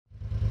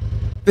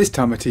This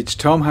time I teach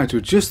Tom how to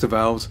adjust the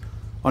valves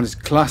on his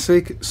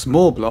classic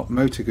small block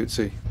Moto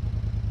Guzzi.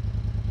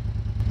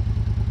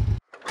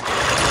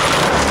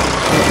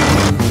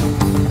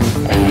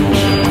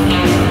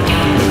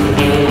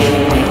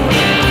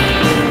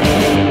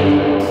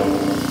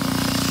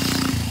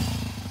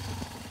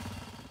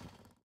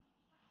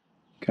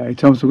 Okay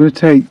Tom, so we're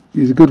going to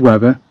use a good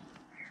Weber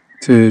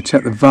to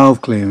check the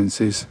valve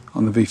clearances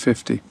on the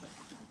V50,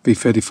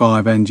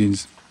 V35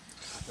 engines.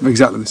 They're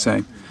exactly the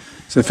same.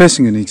 So the first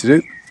thing you need to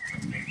do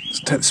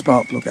is take the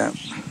spark plug out.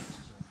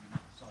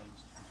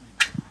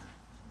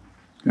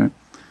 Okay.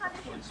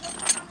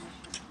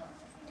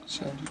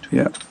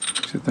 Yep,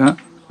 set that.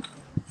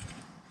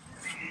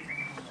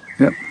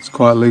 Yep, it's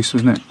quite loose,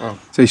 wasn't it? Oh.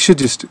 So you should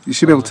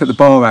be able to take the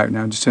bar out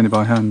now and just turn it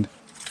by hand.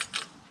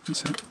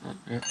 That's it.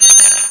 Yeah.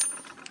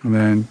 And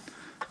then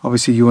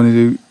obviously you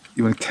want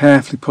to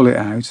carefully pull it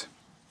out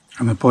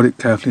and then put it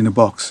carefully in a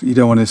box. You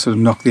don't want to sort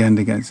of knock the end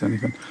against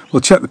anything.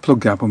 We'll check the plug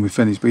gap when we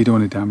finish, but you don't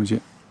want to damage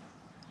it.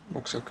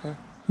 Looks okay.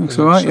 Looks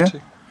alright, yeah?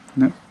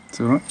 No,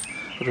 it's alright.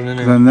 Put it in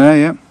here. Then there,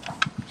 yeah.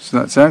 So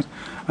that's out.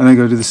 And then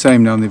go do the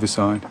same now on the other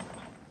side.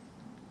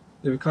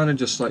 Yeah, we kind of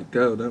just like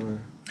go, don't we?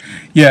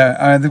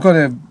 Yeah, they've got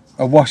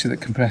a washer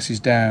that compresses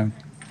down.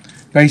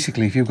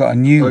 Basically, if you've got a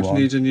new one... do you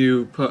need a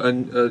new,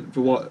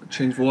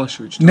 change the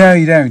washer each time? No,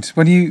 you don't.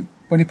 When you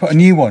put a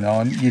new one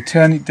on, you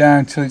turn it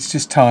down till it's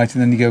just tight,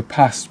 and then you go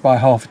past by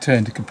half a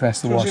turn to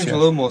compress the washer. It seems a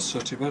little more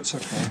sooty, but it's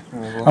okay.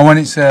 And when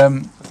it's... I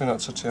think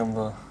that's sooty on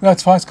the... No,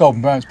 it's fine. It's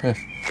golden brown. It's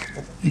perfect.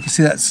 You can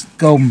see that's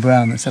golden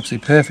brown. That's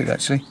absolutely perfect,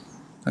 actually.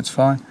 That's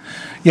fine.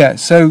 Yeah,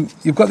 so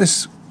you've got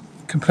this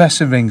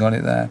compressor ring on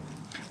it there.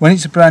 When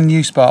it's a brand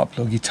new spark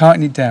plug, you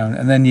tighten it down,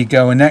 and then you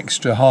go an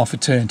extra half a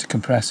turn to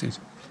compress it.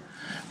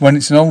 When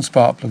it's an old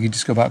spark plug, you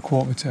just go about a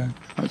quarter turn.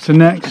 Right, so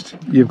next,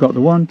 you've got the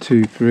 1,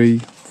 2, 3,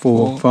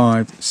 4,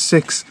 5,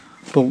 6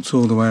 bolts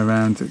all the way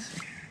around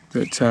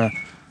that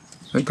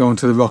go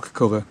onto the rocker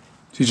cover.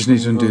 So you just need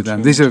to undo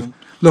them.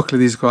 Luckily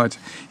these are quite...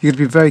 You've got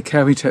to be very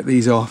careful to take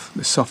these off,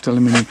 the soft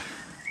aluminium.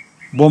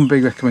 One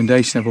big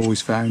recommendation I've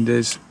always found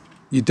is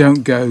you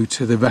don't go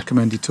to the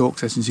recommended torque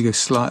settings, you go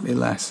slightly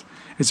less.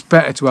 It's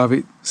better to have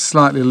it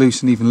slightly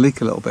loose and even leak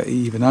a little bit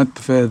even. I'd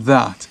prefer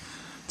that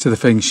to the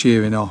thing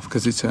shearing off,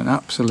 because it's an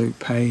absolute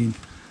pain.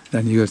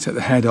 Then you've got to take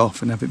the head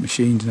off and have it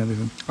machined and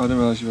everything. I didn't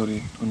realise you've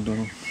already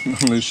undone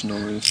loosened all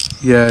these.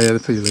 Yeah, they're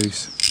pretty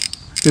loose.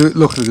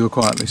 Luckily they were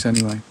quite loose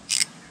anyway.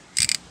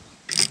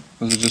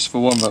 Was it just for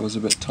one that was a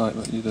bit tight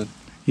that you did?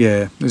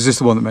 Yeah, it was just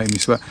the one that made me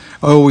sweat.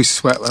 I always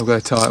sweat when I've got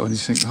a tight one, you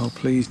just think, oh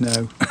please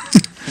no.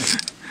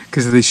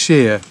 Because of this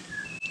shear,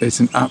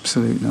 it's an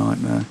absolute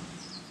nightmare.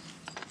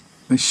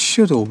 They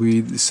should all be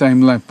the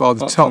same length, bar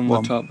the top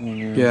one.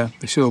 Yeah,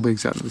 they should all be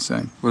exactly the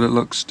same. Well, it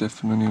looks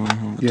stiff anyway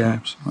on the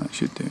tops. Yeah, it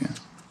should do, yeah.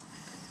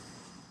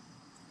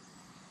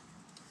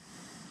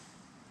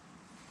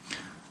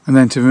 And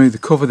then to remove the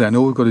cover then,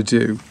 all we've got to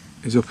do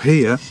is up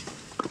here,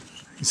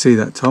 you can see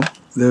that, Tom,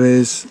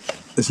 there's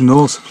an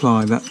oil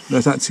supply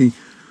that actually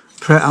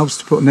helps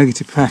to put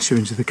negative pressure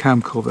into the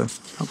cam cover,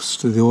 helps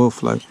to the oil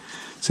flow.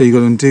 So you've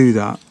got to undo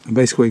that, and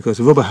basically you've got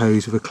a rubber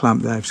hose with a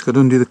clamp there. You've just got to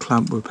undo the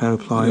clamp with a pair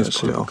of pliers,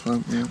 pull it off.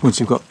 Clamp, yeah. Once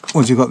you've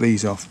got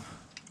these off,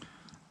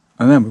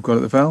 and then we've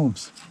got the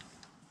valves.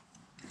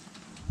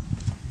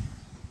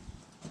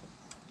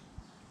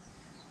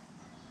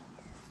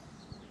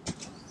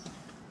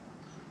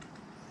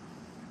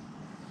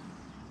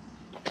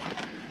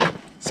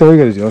 So what you've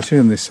got to do, I'll show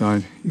you on this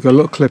side. You've got a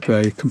little clip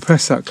there. You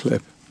compress that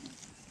clip,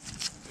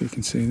 if you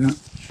can see that,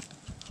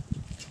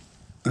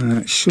 and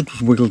it should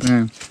wiggle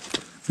down.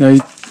 Now,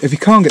 if you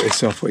can't get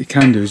this off, what you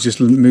can do is just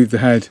move the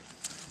head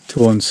to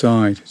one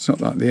side. It's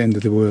not like the end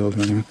of the world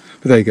or anything.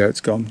 But there you go,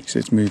 it's gone. You see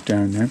it's moved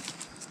down now.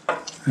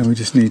 And we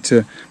just need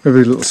to,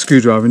 maybe a little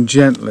screwdriver and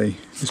gently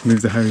just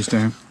move the hose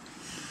down.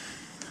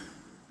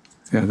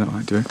 Yeah, that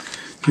might do it.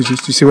 Do you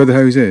see where the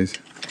hose is?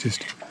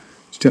 Just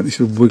gently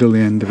sort of wiggle the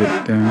end of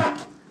it down.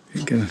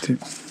 You can get at it.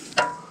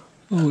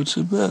 Oh, it's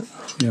a bit.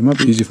 Yeah, it might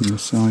be easier from the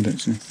side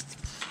actually.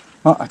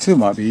 I too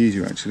might be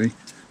easier actually.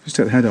 Just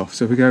take the head off.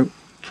 So if we go...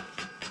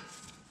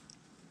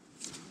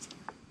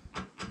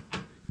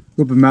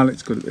 Rubber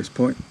mallet's good at this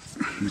point,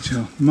 which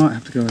I might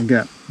have to go and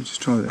get. Let's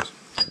just try this.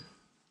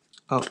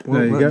 Oh, well,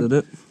 there you go.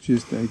 Did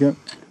it. There you go.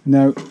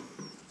 Now,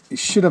 it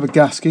should have a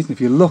gasket, and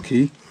if you're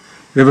lucky,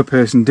 the other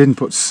person didn't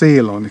put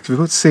seal on it. If you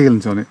put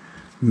sealant on it,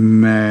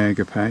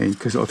 mega pain,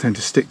 because it'll tend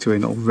to stick to it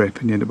and it'll rip,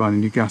 and you end up buying a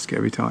new gasket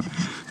every time.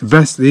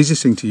 The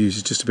easiest thing to use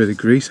is just a bit of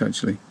grease,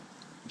 actually,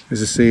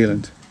 as a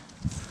sealant.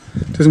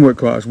 It doesn't work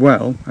quite as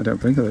well, I don't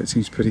think, although it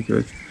seems pretty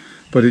good.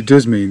 But it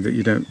does mean that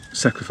you don't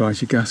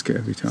sacrifice your gasket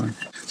every time.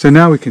 So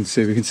now we can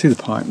see the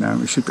pipe now.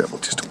 We should be able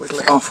just to wiggle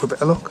it off for a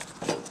bit of luck.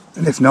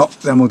 And if not,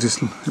 then we'll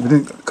just, if it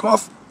didn't come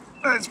off,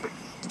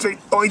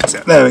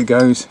 there it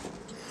goes.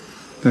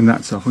 Then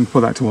that's off. We can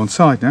put that to one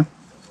side now.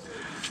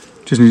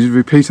 Just need to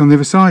repeat on the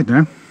other side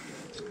now.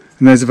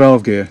 And there's the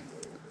valve gear.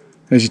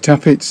 There's your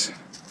tappets,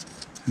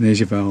 and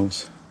there's your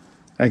valves.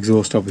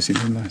 Exhaust obviously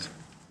from that.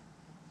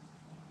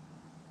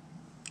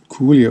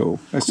 Coolio.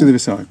 Let's do the other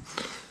side.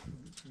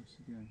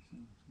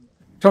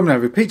 Tom now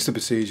repeats the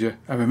procedure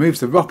and removes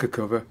the rocker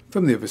cover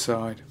from the other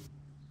side.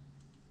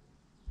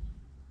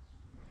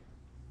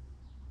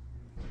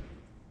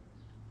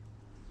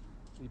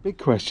 The big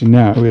question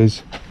now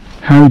is,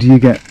 how do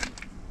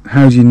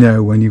you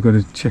know when you've got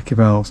to check your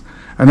valves?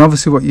 And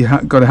obviously what you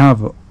got to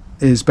have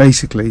is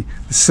basically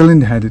the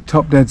cylinder head at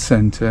top dead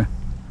centre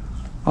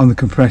on the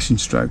compression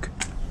stroke.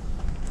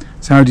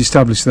 So how do you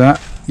establish that?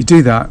 You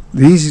do that.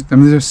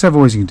 There are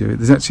several ways you can do it.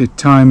 There's actually a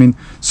timing.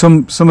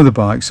 Some of the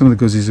bikes, some of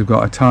the Guzzis have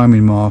got a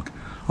timing mark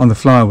on the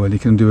flywheel. You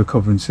can do a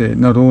cover and see it.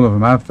 Not all of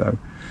them have though.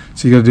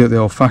 So you've got to do it the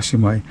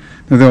old-fashioned way.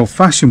 Now the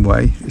old-fashioned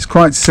way is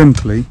quite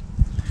simply,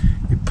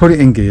 you put it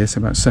in gear, so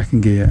about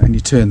second gear, and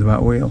you turn the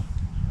back wheel,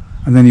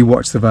 and then you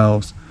watch the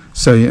valves.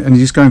 So and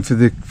you're just going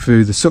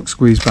through the suck,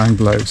 squeeze, bang,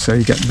 blow. So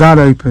you get that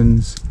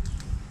opens,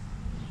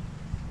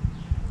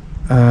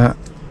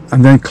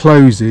 and then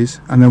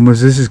closes, and then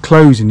as this is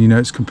closing, you know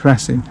it's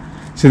compressing.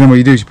 So then what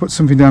you do is you put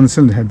something down the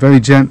cylinder head very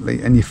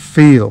gently, and you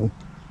feel,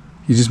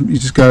 you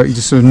just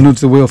sort of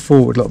nudge the wheel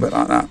forward a little bit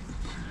like that,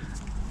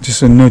 just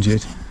sort of nudge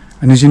it,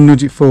 and as you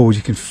nudge it forward,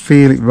 you can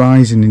feel it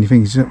rising in your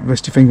fingers. You just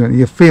rest your finger on it,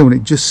 you feel when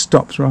it just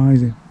stops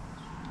rising,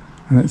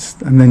 and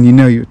then you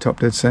know you're at top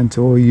dead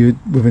centre, or you're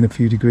within a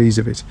few degrees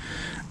of it,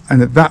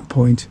 and at that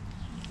point,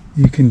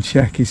 you can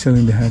check your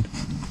cylinder head.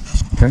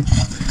 Okay,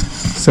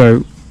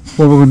 so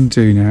what we're going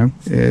to do now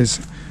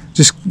is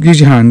just use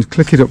your hand,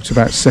 click it up to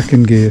about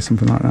second gear,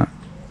 something like that.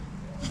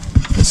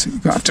 You're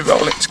going to have to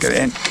roll it to get it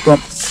in. Go on.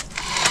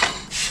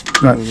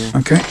 Right,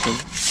 okay.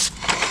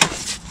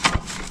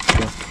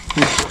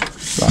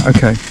 Right,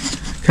 okay.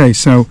 Okay,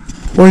 so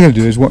all you're going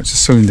to do is watch the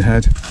cylinder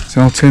head.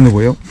 So I'll turn the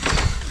wheel.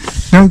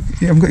 No,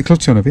 you haven't got your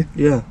clutch on, have you?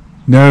 Yeah.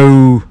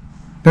 No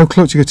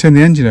clutch, you're going to turn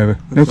the engine over.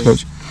 No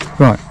clutch.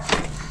 Right.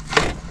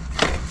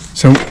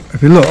 So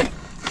if you look,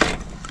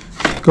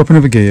 go up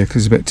another gear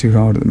because it's a bit too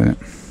hard at the minute.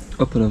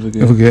 Up another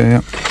gear. Another gear,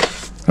 yeah.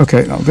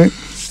 Okay, that'll do.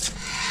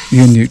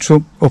 You're in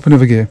neutral. Up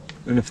another gear.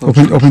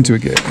 Up into a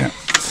gear, yeah.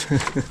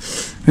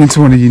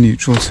 Into one of your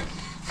neutrals.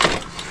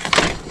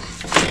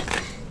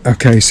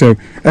 Okay, so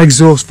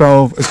exhaust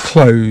valve is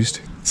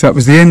closed. So that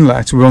was the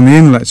inlet. We're on the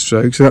inlet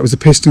stroke. So that was the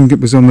piston that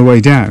was on the way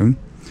down.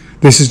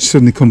 This has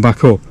suddenly come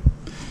back up.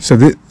 So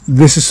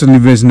this has suddenly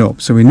risen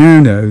up. So we now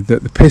know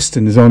that the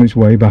piston is on its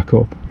way back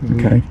up.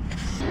 Okay.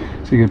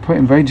 So you're going to put it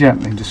in very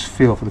gently and just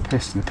feel for the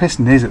piston. The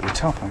piston is at the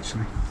top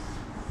actually.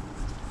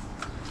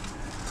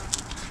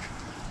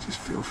 Just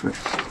feel for it.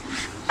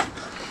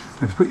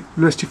 If you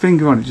rest your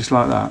finger on it just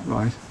like that,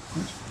 right?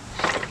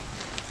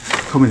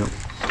 Coming up.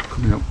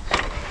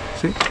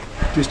 See?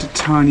 Just a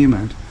tiny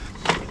amount.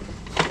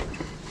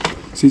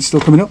 See, it's still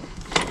coming up?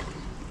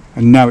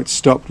 And now it's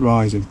stopped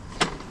rising.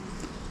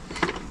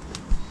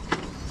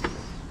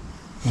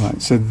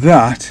 Right, so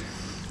that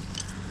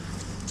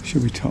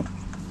should be top.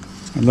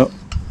 And look.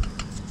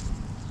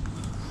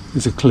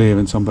 There's a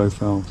clearance on both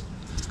valves,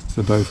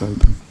 so they're both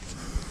open.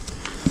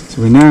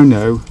 So we now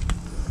know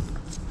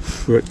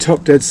we're at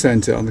top dead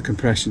centre on the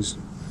compression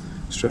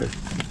stroke.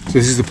 So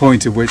this is the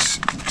point at which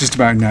just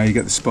about now you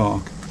get the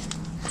spark.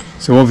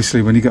 So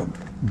obviously when you got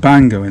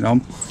bang going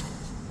on,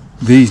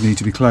 these need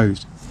to be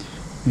closed.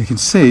 And you can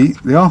see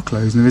they are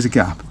closed and there is a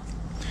gap.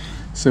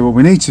 So what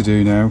we need to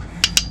do now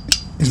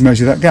is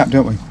measure that gap,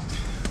 don't we?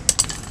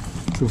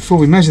 So before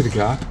we measure the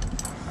gap,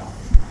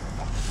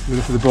 we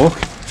look at the book.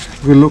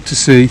 We're going to look to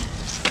see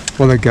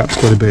what that gap's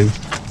got to be.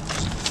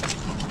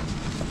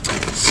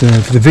 So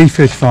for the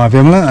V35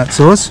 Imola, that's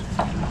us.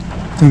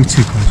 Don't be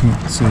too close, you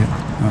can see it.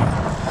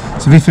 Right.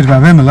 So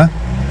V35 Imola,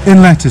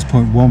 inlet is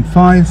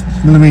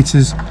 0.15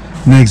 millimetres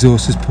and the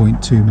exhaust is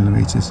 0.2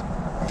 millimetres.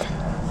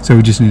 So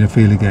we just need a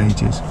feeler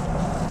gauges.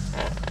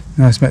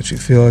 Nice metric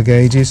feeler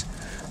gauges.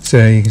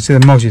 So you can see the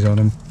modules on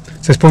them.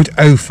 So it's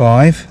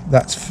 0.05,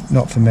 that's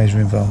not for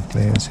measuring valve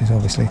clearances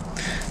obviously.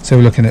 So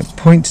we're looking at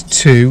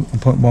 0.2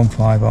 and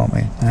 0.15, aren't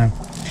we? Now,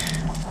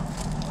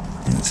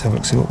 let's have a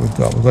look, see what we've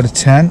got. We've got a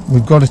 10,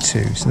 we've got a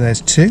 2, so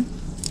there's 2.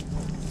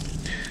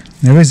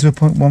 There is a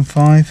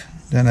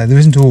 0.15, don't know, there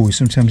isn't always,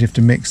 sometimes you have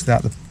to mix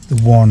that, the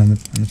 1 and the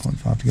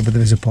 0.5 together, but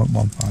there is a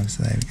 0.15,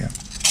 so there we go.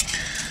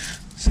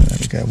 So there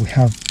we go, we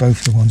have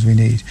both the ones we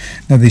need.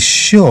 Now they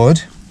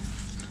should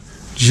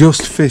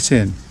just fit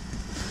in.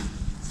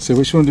 So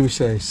which one do we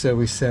say? So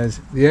we said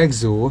the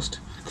exhaust,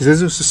 because there's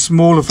just a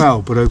smaller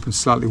valve but opens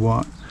slightly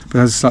wide, but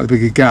has a slightly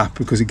bigger gap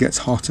because it gets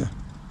hotter.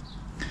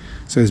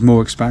 So there's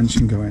more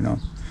expansion going on.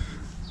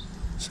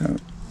 So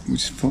we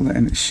just pull that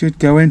in. It should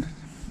go in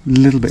a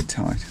little bit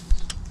tight.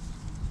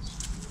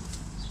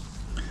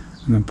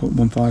 And then put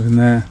 1.5 in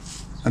there.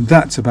 And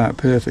that's about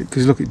perfect,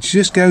 because look, it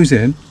just goes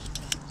in.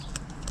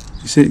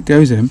 You see it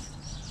goes in,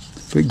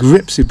 but it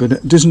grips it, but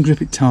it doesn't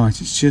grip it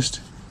tight. It's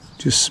just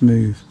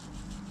smooth.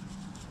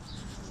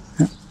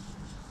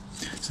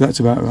 So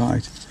that's about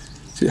right.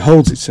 So it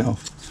holds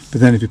itself,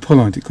 but then if you pull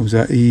on it, it comes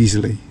out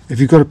easily. If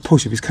you've got to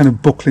push, if it's kind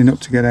of buckling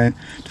up to get in,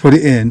 to put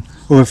it in,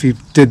 or if you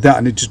did that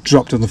and it just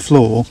dropped on the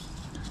floor,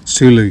 it's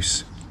too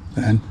loose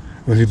then.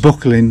 Or if you're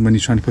buckling when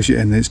you're trying to push it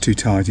in, then it's too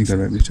tight, you've got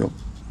to open it up.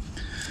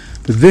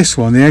 But this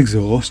one, the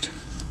exhaust,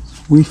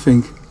 we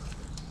think,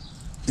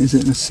 is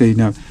it, let's see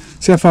now,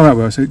 see how far that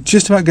works. So it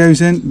just about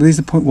goes in, but these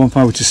are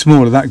 0.15, which is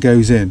smaller, that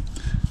goes in.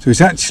 So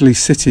it's actually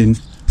sitting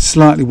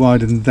slightly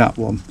wider than that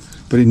one,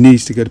 but it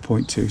needs to go to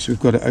 0.2, so we've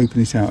got to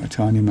open it out a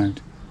tiny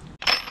amount.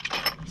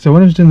 So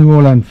when I was doing the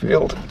Royal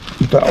Enfield,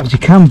 but you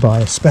can buy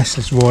a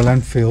specialist Royal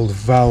Enfield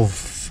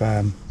valve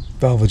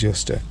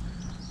adjuster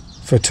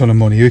for a ton of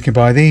money. You can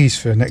buy these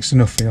for next to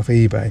nothing off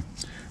eBay.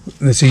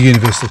 And it's a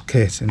universal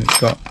kit, and it's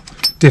got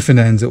different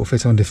ends that will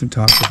fit on different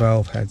types of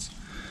valve heads.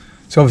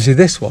 So obviously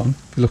this one,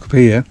 if you look up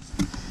here,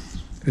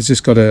 it's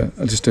just got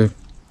just a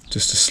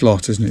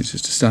slot, isn't it? It's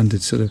just a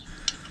standard sort of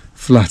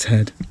flat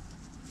head.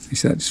 You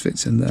see that just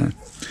fits in there.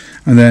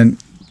 And then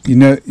you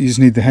just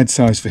need the head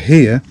size for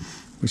here,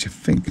 which I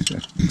think is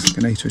like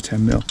an 8 or a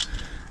 10 mil,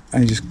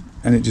 and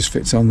it just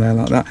fits on there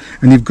like that.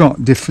 And you've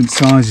got different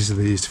sizes of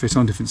these to fit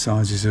on different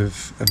sizes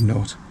of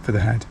nut for the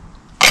head.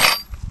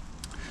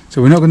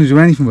 So we're not going to do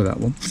anything with that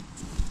one,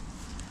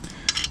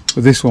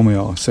 but this one we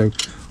are. So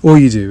all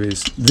you do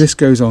is this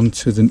goes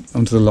onto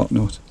the lock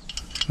nut,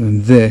 and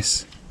then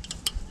this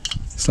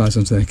slides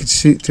onto there. Can you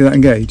see that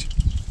engage?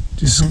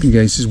 Just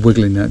engage, just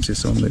wiggling that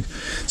just on loose.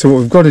 So what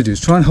we've got to do is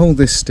try and hold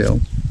this still,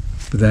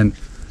 but then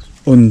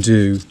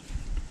undo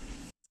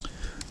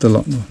the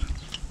lock nut.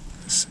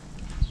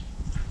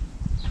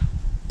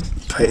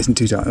 It isn't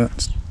too tight.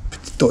 That's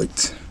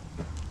tight.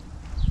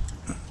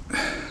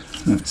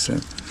 Right, so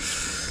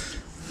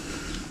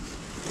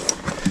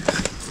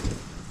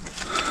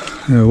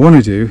what I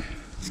want to do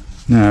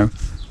now,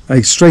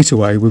 straight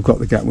away we've got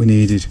the gap we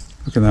needed.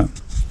 Look at that.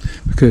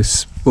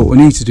 Because what we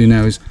need to do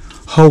now is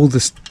hold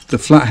the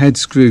flat head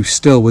screw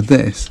still with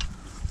this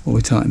while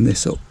we tighten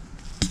this up.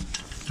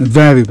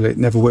 Invariably it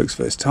never works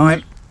first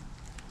time.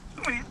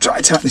 When you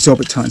try to tighten it up,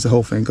 it tightens the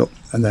whole thing up,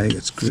 and there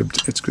it's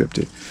gripped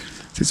it.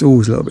 So it's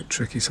always a little bit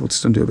tricky, so we'll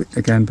just undo it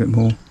again a bit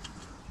more.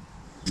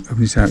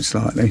 Open it out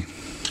slightly.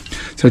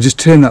 So just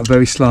turn that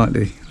very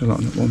slightly, the lock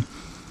nut one.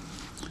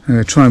 I'm going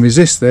to try and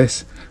resist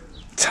this,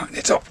 tighten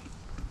it up.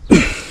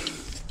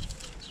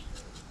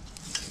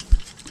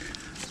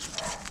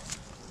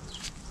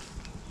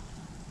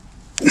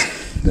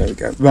 There we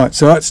go. Right,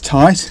 so that's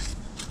tight.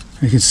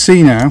 You can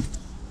see now,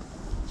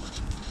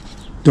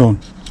 done.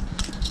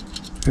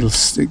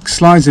 It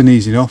slides in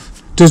easy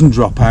enough, doesn't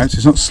drop out, so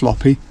it's not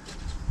sloppy,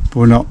 but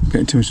we're not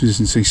getting too much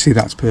resistance. So you see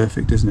that's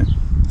perfect, isn't it?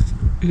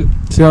 Yep.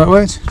 See how that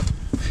works?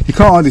 You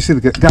can't hardly see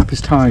the gap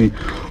is tiny.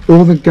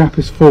 All the gap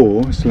is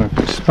for is like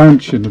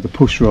expansion of the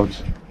push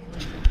rods.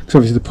 So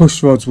obviously the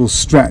push rods will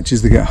stretch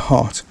as they get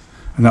hot,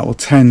 and that will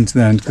tend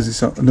then, because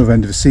it's at another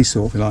end of a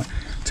seesaw if you like,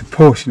 to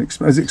push, and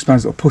as it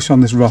expands it'll push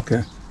on this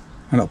rocker,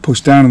 and it'll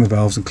push down on the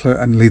valves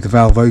and leave the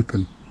valve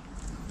open.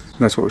 And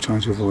that's what we're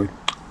trying to avoid.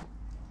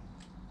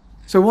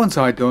 So one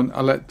side done,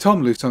 I let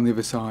Tom loose on the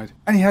other side,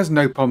 and he has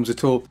no problems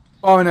at all,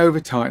 barring over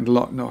tightened the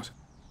lock nut.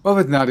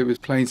 Other than that, it was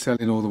plain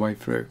sailing all the way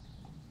through.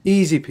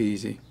 Easy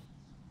peasy.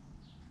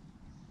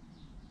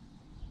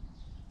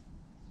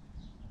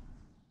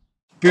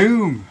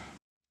 Boom!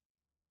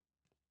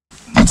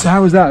 So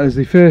how was that as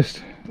the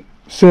first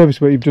service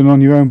work you've done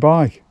on your own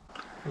bike?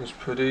 It was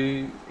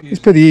pretty easy. It's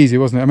pretty easy,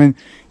 wasn't it? I mean,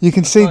 you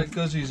can see... Like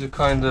Guzzi's are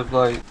kind of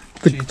like...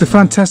 The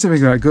fantastic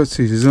thing about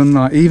Guzzi's is,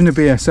 unlike even a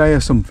BSA or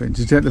something,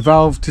 to check the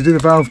valve, to do the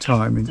valve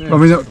timing. Yeah, I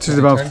mean, not to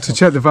the valve, to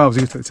check the valves,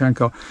 you have to take the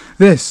tank off.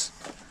 This,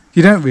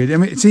 you don't really. I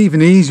mean, it's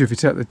even easier if you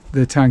take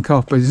the tank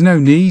off, but there's no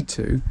need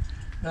to.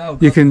 Oh,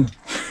 you can,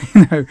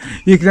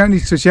 you don't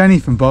need to touch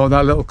anything but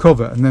that little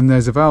cover, and then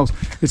there's the valves.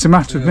 It's a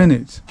matter of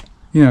minutes.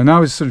 And I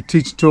was sort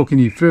of talking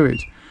you through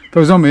it. If I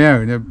was on my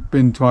own, it'd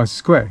been twice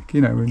as quick,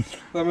 And I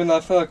mean,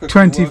 I feel like I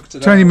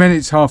 20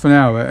 minutes, half an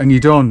hour, and you're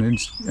done, and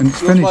it's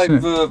finished.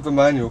 Like the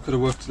manual could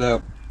have worked it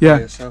out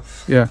by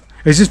yourself. Yeah.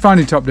 It's just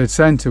finding top dead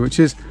centre, which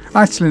is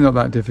actually not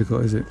that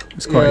difficult, is it?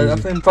 It's quite easy. I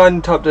think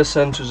finding top dead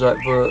centre is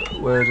like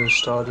where the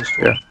stardust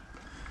was. Yeah.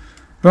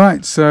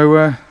 Right,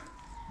 so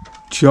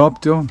job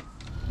done.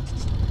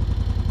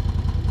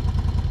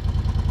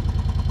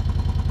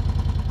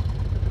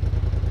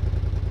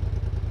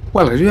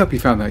 Well, I do hope you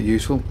found that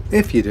useful.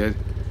 If you did,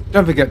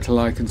 don't forget to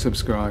like and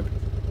subscribe.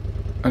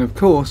 And of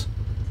course,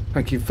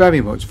 thank you very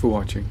much for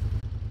watching.